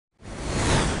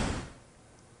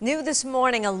New this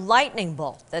morning, a lightning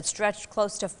bolt that stretched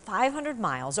close to 500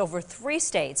 miles over 3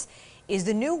 states is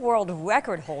the new world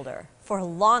record holder for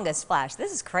longest flash.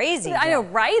 This is crazy. I know,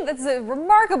 right? That's a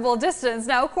remarkable distance.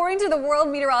 Now, according to the World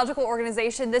Meteorological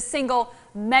Organization, this single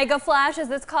mega flash, as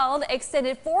it's called,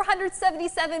 extended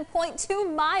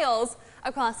 477.2 miles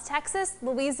across Texas,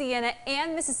 Louisiana,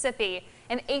 and Mississippi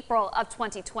in April of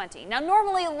 2020. Now,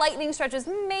 normally lightning stretches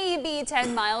maybe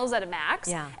 10 miles at a max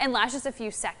and lasts just a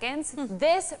few seconds.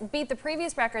 This beat the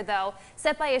previous record, though,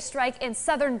 set by a strike in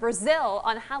southern Brazil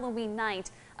on Halloween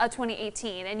night of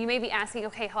 2018. And you may be asking,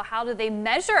 okay, how do they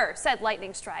measure said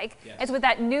lightning strike? It's with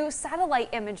that new satellite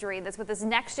imagery that's with this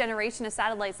next generation of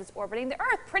satellites that's orbiting the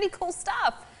Earth. Pretty cool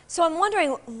stuff. So I'm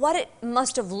wondering what it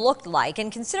must have looked like, and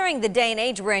considering the day and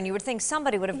age we're in, you would think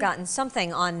somebody would have gotten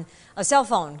something on a cell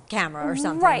phone camera or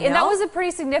something. Right, and that was a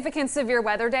pretty significant severe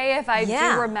weather day, if I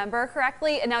do remember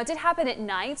correctly. And now it did happen at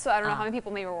night, so I don't know how many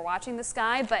people maybe were watching the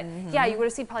sky, but yeah, you would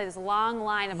have seen probably this long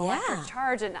line of electric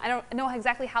charge, and I don't know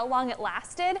exactly how long it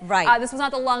lasted. Right. This was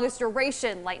not the longest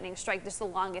duration lightning strike, just the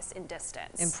longest in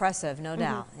distance. Impressive, no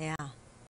doubt. Yeah.